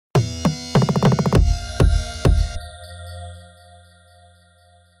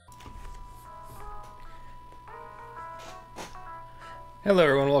Hello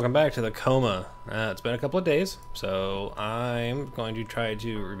everyone, welcome back to the Coma. It's been a couple of days, so I'm going to try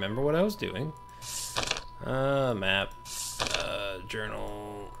to remember what I was doing. Map,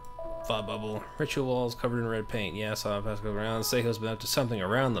 journal, thought bubble, ritual walls covered in red paint. Yeah, I saw him pass around. Seiho's been up to something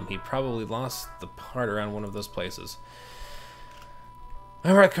around them. He probably lost the part around one of those places.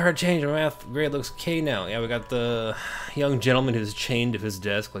 My mark card changed, my math grade looks okay now. Yeah, we got the young gentleman who's chained to his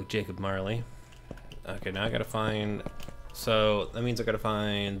desk like Jacob Marley. Okay, now I gotta find... So, that means I gotta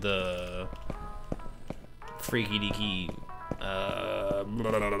find the freaky deaky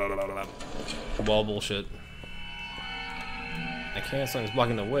wall bullshit. I can't, something's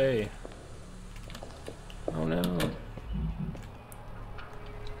blocking the way. Oh no.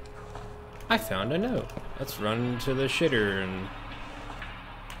 I found a note. Let's run to the shitter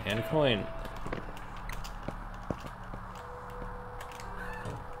and a coin.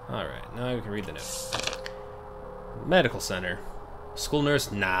 Alright, now we can read the note. Medical center. School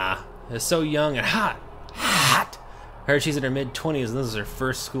nurse? Nah. It's so young and hot. Hot! Heard she's in her mid-20s and this is her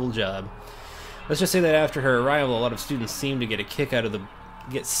first school job. Let's just say that after her arrival, a lot of students seem to get sick out of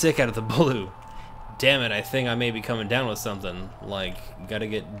the blue. Damn it, I think I may be coming down with something. Like, gotta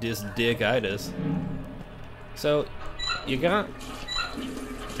get dickitis. So, you got...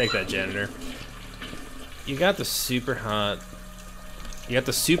 Take that, janitor. You got the super hot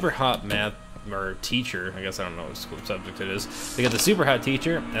math or teacher, I guess. I don't know what school subject it is. You got the super hot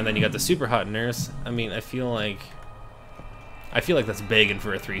teacher, and then you got the super hot nurse. I mean, I feel like that's begging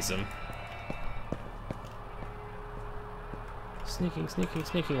for a threesome. Sneaking, sneaking,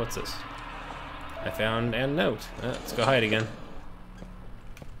 sneaking. What's this? I found a note. Let's go hide again.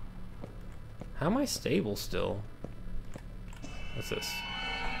 How am I stable still? What's this?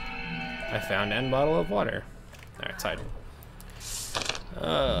 I found a bottle of water. Alright, let's hide.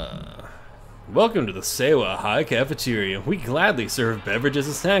 Welcome to the Seiwa High Cafeteria. We gladly serve beverages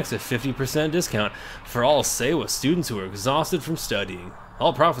and snacks at 50% discount for all Seiwa students who are exhausted from studying.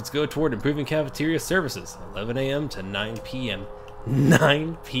 All profits go toward improving cafeteria services, 11 a.m. to 9 p.m.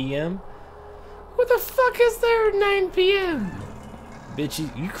 9 p.m.? What the fuck is there at 9 p.m.? Bitch,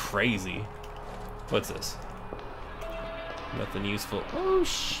 you crazy. What's this? Nothing useful. Oh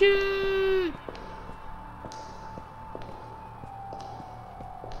shit!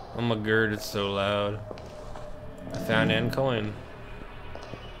 Oh my god, it's so loud. I found an coin.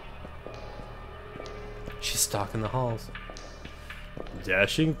 She's stalking the halls.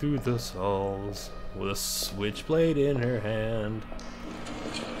 Dashing through the halls with a switchblade in her hand.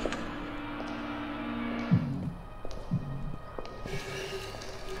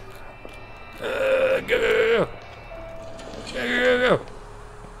 Go, go, go. Go, go, go.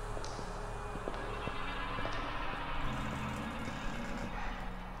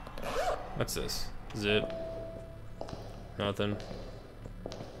 What's this? Zip. Nothing.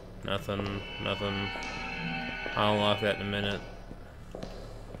 Nothing. Nothing. I'll unlock that in a minute.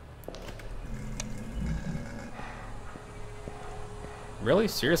 Really?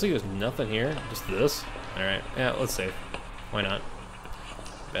 Seriously? There's nothing here? Just this? Alright. Yeah, let's save. Why not?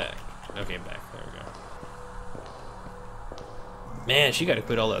 Back. Okay, back. There we go. Man, she gotta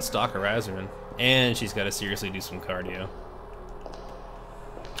quit all that stock harassment. And she's gotta seriously do some cardio.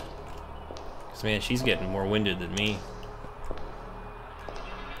 Man, she's getting more winded than me.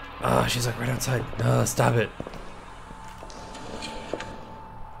 Oh, she's like right outside. No, stop it.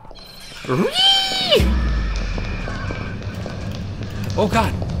 Oh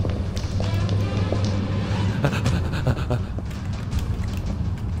god.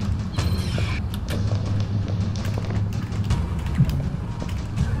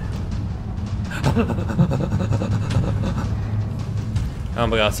 Oh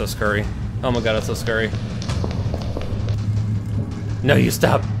my god, so scurry. Oh my god, it's so scary. No, you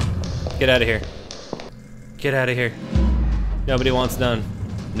stop. Get out of here. Get out of here. Nobody wants none.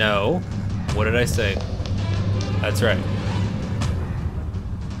 No. What did I say? That's right.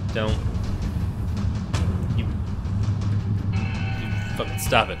 Don't. You fucking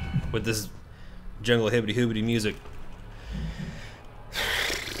stop it with this jungle hibbity hoobity music.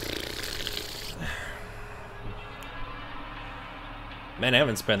 Man, I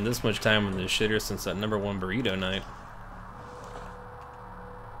haven't spent this much time on this shitter since that #1 burrito night.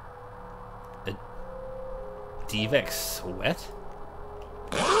 A Devex sweat?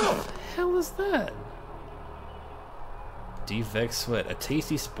 What the hell is that? Devex sweat, a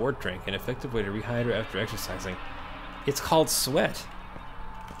tasty sport drink, an effective way to rehydrate after exercising. It's called sweat.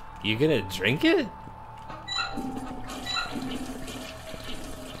 You gonna drink it?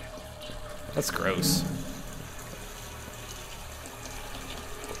 That's gross.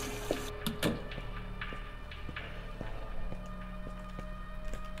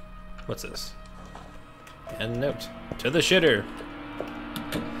 What's this? And note. To the shitter.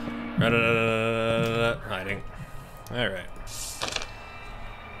 Hiding. Alright.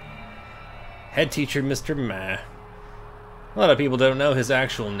 Head teacher Mr. Ma. A lot of people don't know his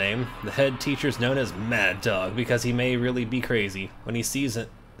actual name. The head teacher's known as Mad Dog because he may really be crazy. When he sees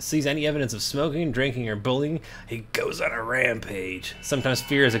any evidence of smoking, drinking, or bullying, he goes on a rampage. Sometimes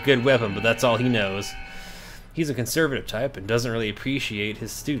fear is a good weapon, but that's all he knows. He's a conservative type and doesn't really appreciate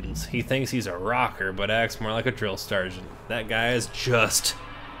his students. He thinks he's a rocker, but acts more like a drill sergeant. That guy is just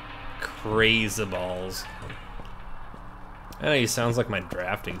crazy balls. I know he sounds like my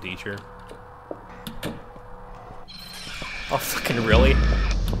drafting teacher. Oh, fucking really?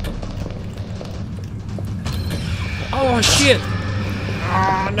 Oh, shit!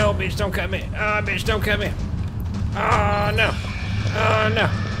 Oh, no, bitch, don't cut me. Oh, bitch, don't cut me. Oh, no. Oh, no.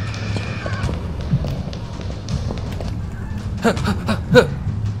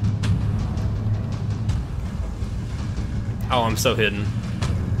 Oh, I'm so hidden.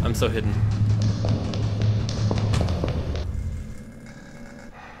 I'm so hidden.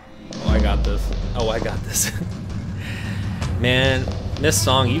 Oh, I got this. Oh, I got this. Man, this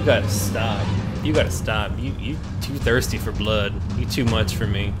song, you gotta stop. You gotta stop. You too thirsty for blood. You too much for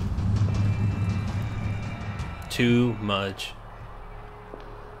me. Too much.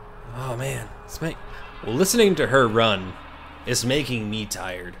 Oh man, well, listening to her run is making me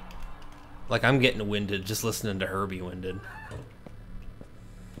tired. Like I'm getting winded just listening to her be winded.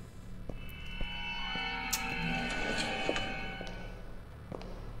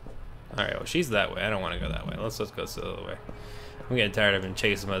 Alright, well she's that way. I don't want to go that way. Let's go the other way. I'm getting tired of being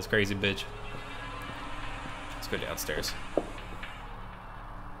chased by this crazy bitch. Let's go downstairs.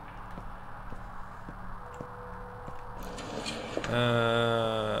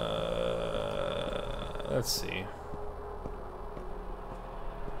 Let's see.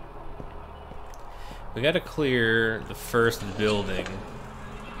 We gotta clear the first building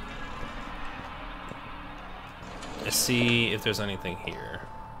to see if there's anything here.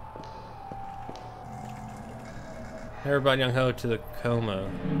 Everybody young ho to the Coma.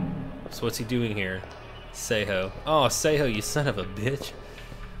 So what's he doing here? Say ho. Oh, say ho, you son of a bitch.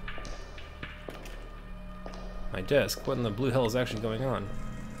 My desk. What in the blue hell is actually going on?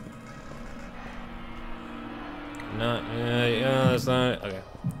 Not, yeah, that's not, okay.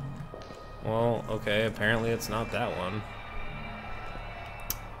 Well, okay, apparently it's not that one.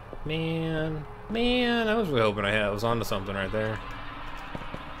 Man, I was really hoping I was onto something right there.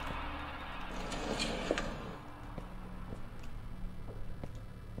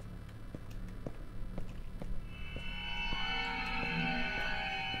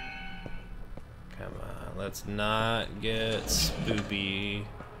 Come on, let's not get spoopy.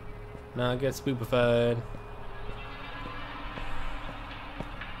 Not get spoopified.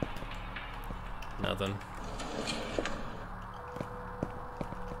 Nothing.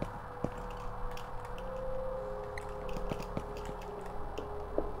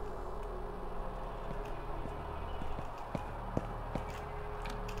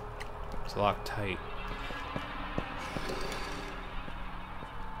 It's locked tight.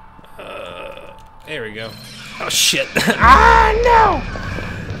 There we go. Oh shit! Ah no!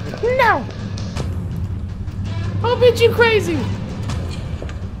 No! Oh bitch, you crazy!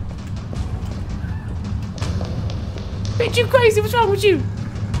 Bitch, you crazy! What's wrong with you?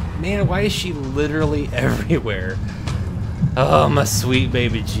 Man, why is she literally everywhere? Oh, my sweet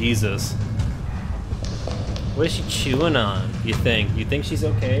baby Jesus. What is she chewing on, you think? You think she's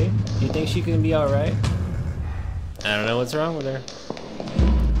okay? You think she can be alright? I don't know what's wrong with her.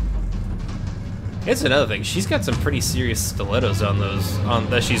 It's another thing. She's got some pretty serious stilettos on those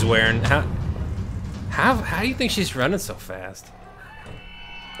that she's wearing. How do you think she's running so fast?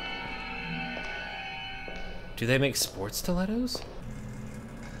 Do they make sports stilettos?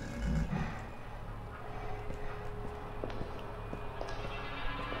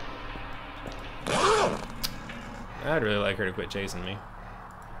 I'd really like her to quit chasing me.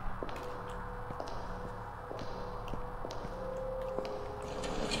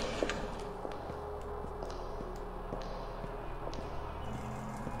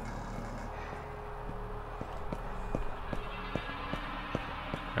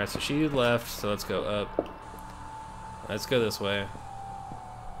 Alright, so she left, so let's go up. Let's go this way.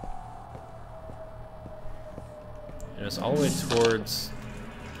 And it's all the way towards...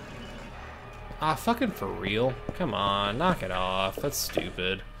 Ah, fucking for real? Come on, knock it off. That's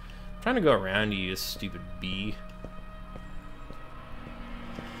stupid. I'm trying to go around you, you stupid bee.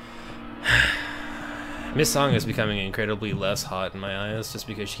 Miss Song is becoming incredibly less hot in my eyes just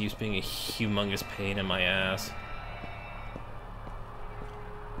because she keeps being a humongous pain in my ass.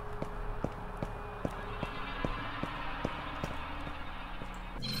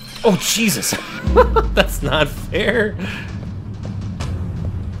 Oh, Jesus! That's not fair!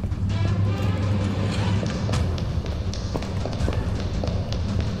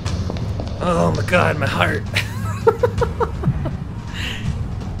 Oh my god, my heart!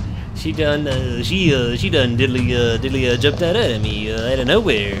 she done diddly jumped out at me out of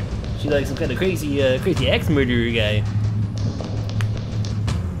nowhere. She like some kind of crazy axe murderer guy.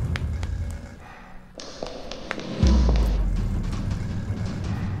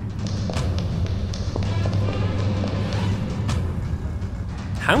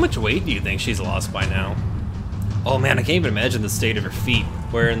 How much weight do you think she's lost by now? Oh man, I can't even imagine the state of her feet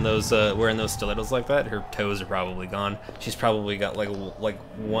wearing those stilettos like that. Her toes are probably gone. She's probably got like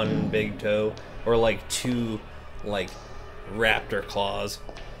one big toe or like two like raptor claws,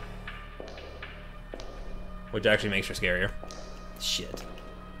 which actually makes her scarier. Shit.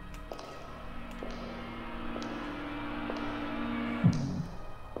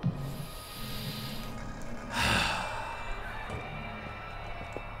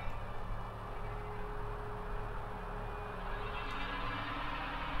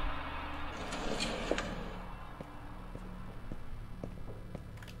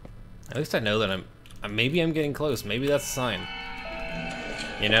 At least I know that maybe I'm getting close. Maybe that's a sign.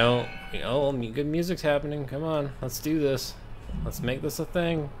 You know, oh, good music's happening. Come on, let's do this. Let's make this a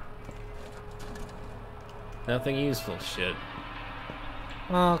thing. Nothing useful. Shit.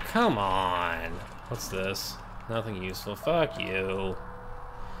 Oh, come on. What's this? Nothing useful. Fuck you.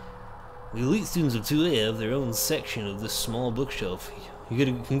 The elite students of 2A have their own section of this small bookshelf. You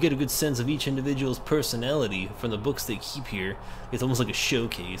can get a good sense of each individual's personality from the books they keep here. It's almost like a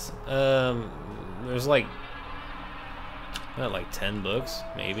showcase. There's like 10 books,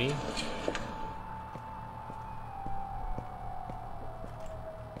 maybe.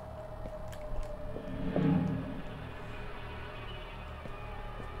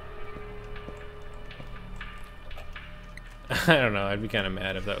 I don't know, I'd be kind of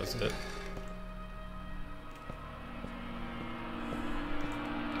mad if that was it.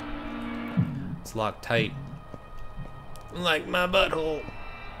 It's locked tight. Like my butthole.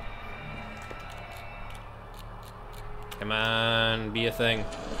 Come on, be a thing.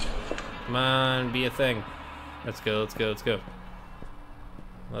 Come on, be a thing. Let's go, let's go, let's go.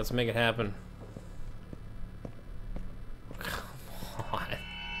 Let's make it happen. Come on.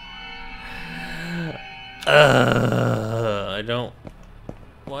 I don't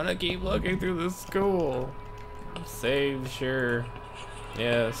want to keep looking through the school. Save, sure.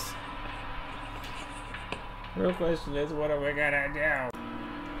 Yes. Real question is, what are we gonna do?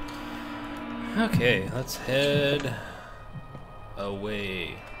 Okay, let's head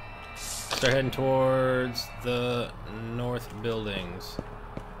away. Start heading towards the north buildings.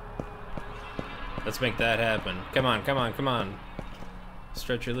 Let's make that happen. Come on, come on, come on.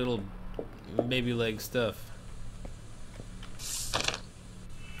 Stretch your little baby leg stuff.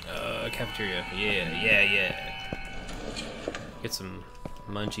 Cafeteria. Yeah, yeah, yeah. Get some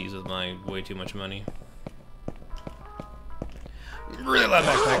munchies with my way too much money. Really loud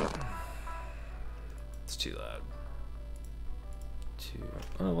backpack. It's too loud.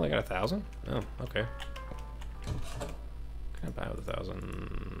 Oh, well, I got 1,000? Oh, okay. Can I buy with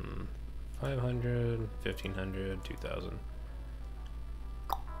 1,000? 500, 1,500, 2,000.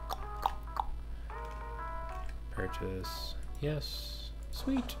 Purchase. Yes.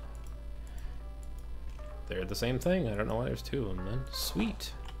 Sweet. They're the same thing. I don't know why there's two of them then.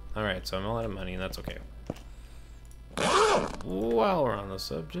 Sweet. Alright, so I'm all out of money, and that's okay. While we're on the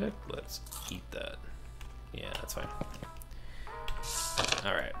subject, let's eat that. Yeah, that's fine.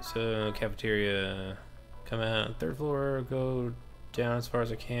 Alright, so cafeteria, come out, third floor, go down as far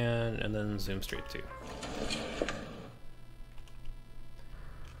as I can, and then zoom straight to.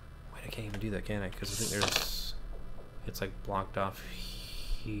 Wait, I can't even do that, can I? Because I think there's, it's like blocked off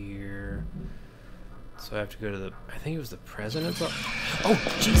here. So I have to go to the, I think it was the president's.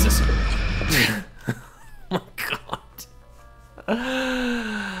 Oh, Jesus! Oh my God.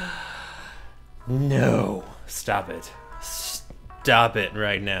 No. Stop it. Stop it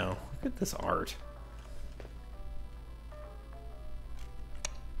right now. Look at this art.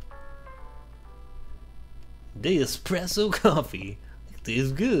 The espresso coffee. It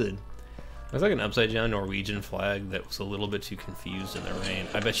tastes good. There's like an upside down Norwegian flag that was a little bit too confused in the rain.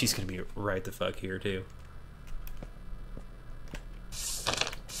 I bet she's gonna be right the fuck here too.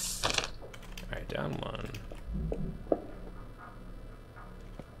 Alright, down one.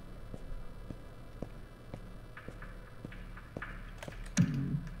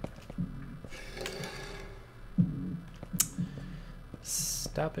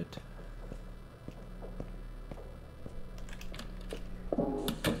 Stop it.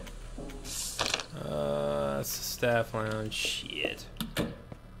 staff lounge. Shit.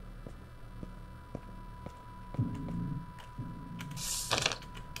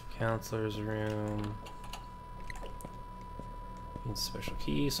 Counselor's room. Needs a special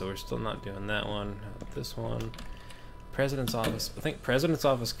key, so we're still not doing that one. This one. President's office. I think President's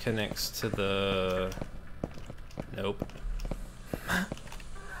office connects to the... Nope.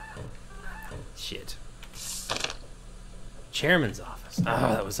 Shit. Chairman's office. Oh,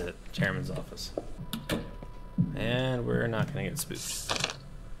 that was it. Chairman's office. And we're not gonna get spooked.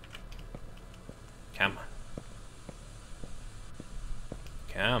 Come on.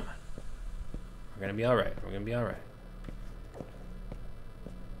 Come on. We're gonna be alright. We're gonna be alright.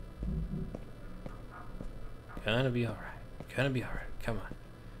 Gonna be alright. Gonna be alright. Come on.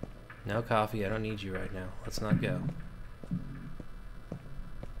 No coffee. I don't need you right now. Let's not go.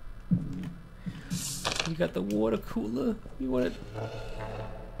 You got the water cooler? You want it?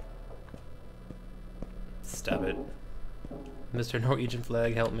 Stop it. Mr. Norwegian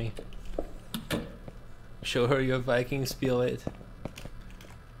flag, help me. Show her your Viking spirit.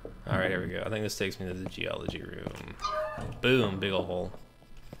 Alright, here we go. I think this takes me to the geology room. Boom, big ol' hole.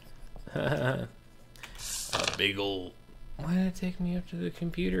 A big ol'... Why did it take me up to the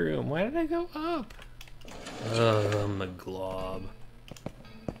computer room? Why did I go up? Oh, my glob.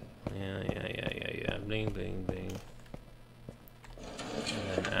 Yeah. Bling, bling, bling.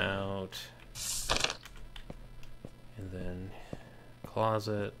 And then out. And then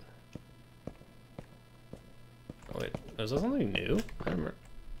closet. Oh, wait. Is there something new? I don't remember.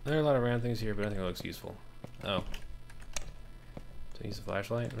 There are a lot of random things here, but I think it looks useful. Oh. So use a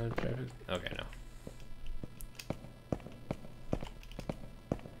flashlight in the traffic? Okay, no.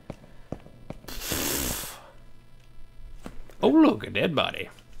 Oh, look, a dead body.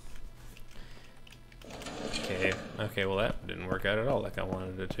 Okay, well that didn't work out at all like I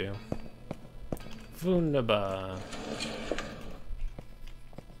wanted it to. Wunderbar.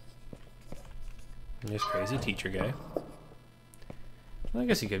 This crazy teacher guy. Well, I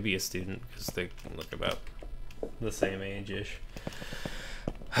guess he could be a student because they look about the same age-ish.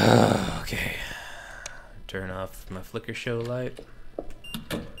 Okay. Turn off my flicker show light.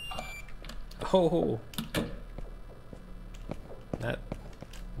 Oh! That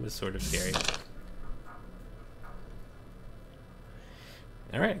was sort of scary.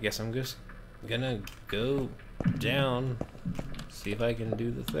 Alright, I guess I'm just gonna go down, see if I can do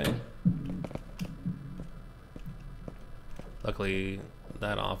the thing. Luckily,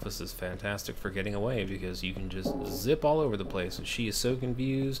 that office is fantastic for getting away because you can just zip all over the place. She is so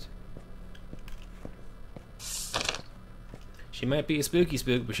confused. She might be a spooky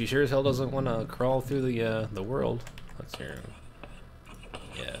spook, but she sure as hell doesn't want to crawl through the world. Let's hear.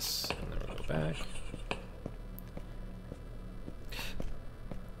 Yes, and then we'll go back.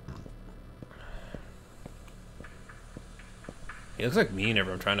 It looks like me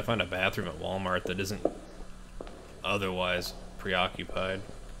whenever I'm trying to find a bathroom at Walmart that isn't otherwise preoccupied.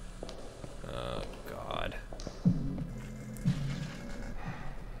 Oh, God.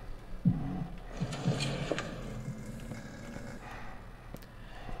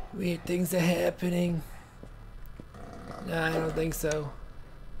 Weird things are happening. No, I don't think so.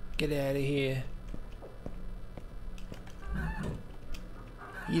 Get out of here.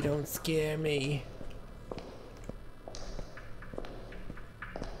 You don't scare me.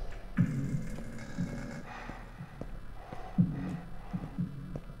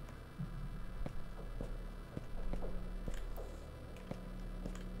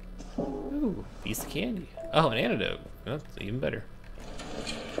 Ooh, piece of candy. Oh, an antidote. That's even better.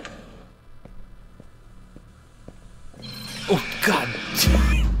 Oh, God.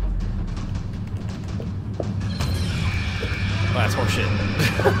 Oh, that's horseshit.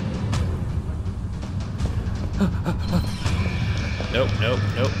 Nope.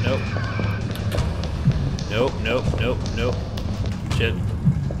 Nope. Shit.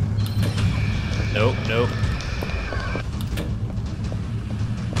 Nope.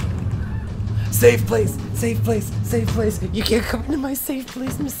 Safe place. You can't come into my safe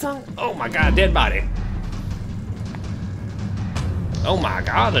place, Miss Song. Oh my God, dead body. Oh my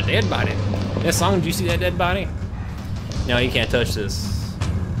God, a dead body. Miss Song, did you see that dead body? No, you can't touch this.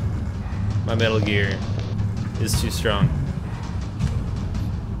 My Metal Gear is too strong.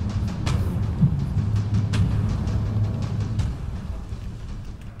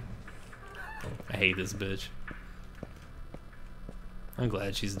 I hate this bitch. I'm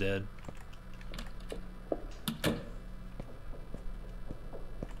glad she's dead.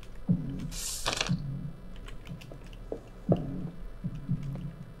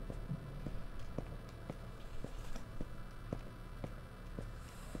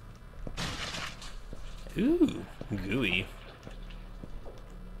 Ooh, gooey.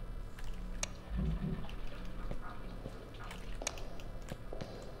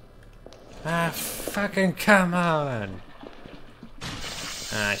 Ah, fucking come on!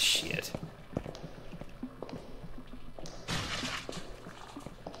 Ah, shit.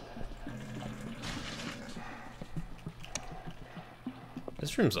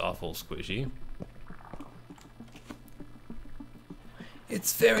 This room's awful squishy.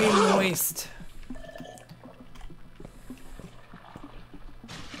 It's very moist.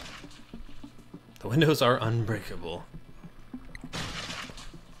 The windows are unbreakable.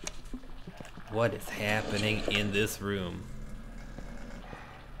 What is happening in this room?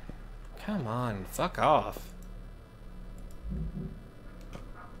 Come on, fuck off.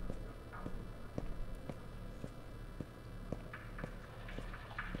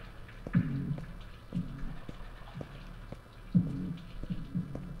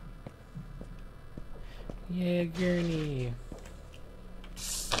 Yeah, Gurney.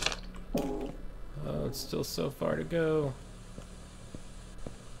 Oh, it's still so far to go.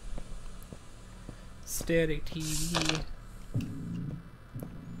 Static TV.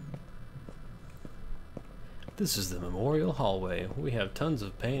 This is the memorial hallway. We have tons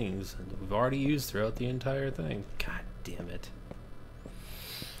of paintings that we've already used throughout the entire thing. God damn it.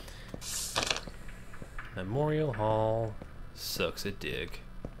 Memorial Hall sucks a dick.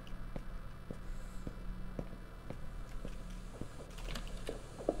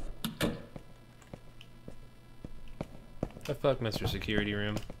 The fuck, Mr. Security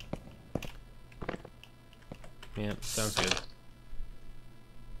Room? Yeah, sounds good.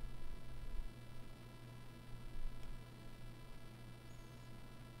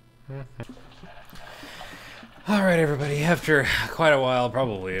 Alright everybody, after quite a while,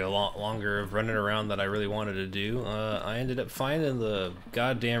 probably a lot longer of running around that I really wanted to do, I ended up finding the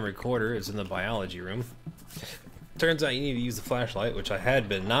goddamn recorder. It's in the biology room. Turns out you need to use the flashlight, which I had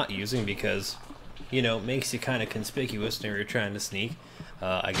been not using because, you know, makes you kind of conspicuous when you're trying to sneak.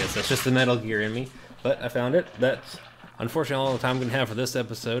 I guess that's just the Metal Gear in me. But I found it. That's unfortunately all the time I'm going to have for this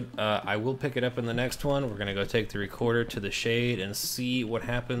episode. I will pick it up in the next one. We're going to go take the recorder to the shade and see what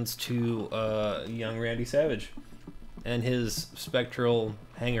happens to young Randy Savage and his spectral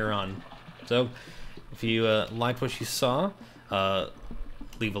hanger-on. So, if you liked what you saw,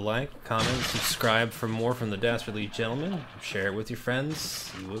 leave a like, comment, subscribe for more from the Dastardly Gentleman, share it with your friends,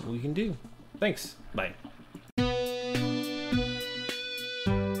 see what we can do. Thanks. Bye.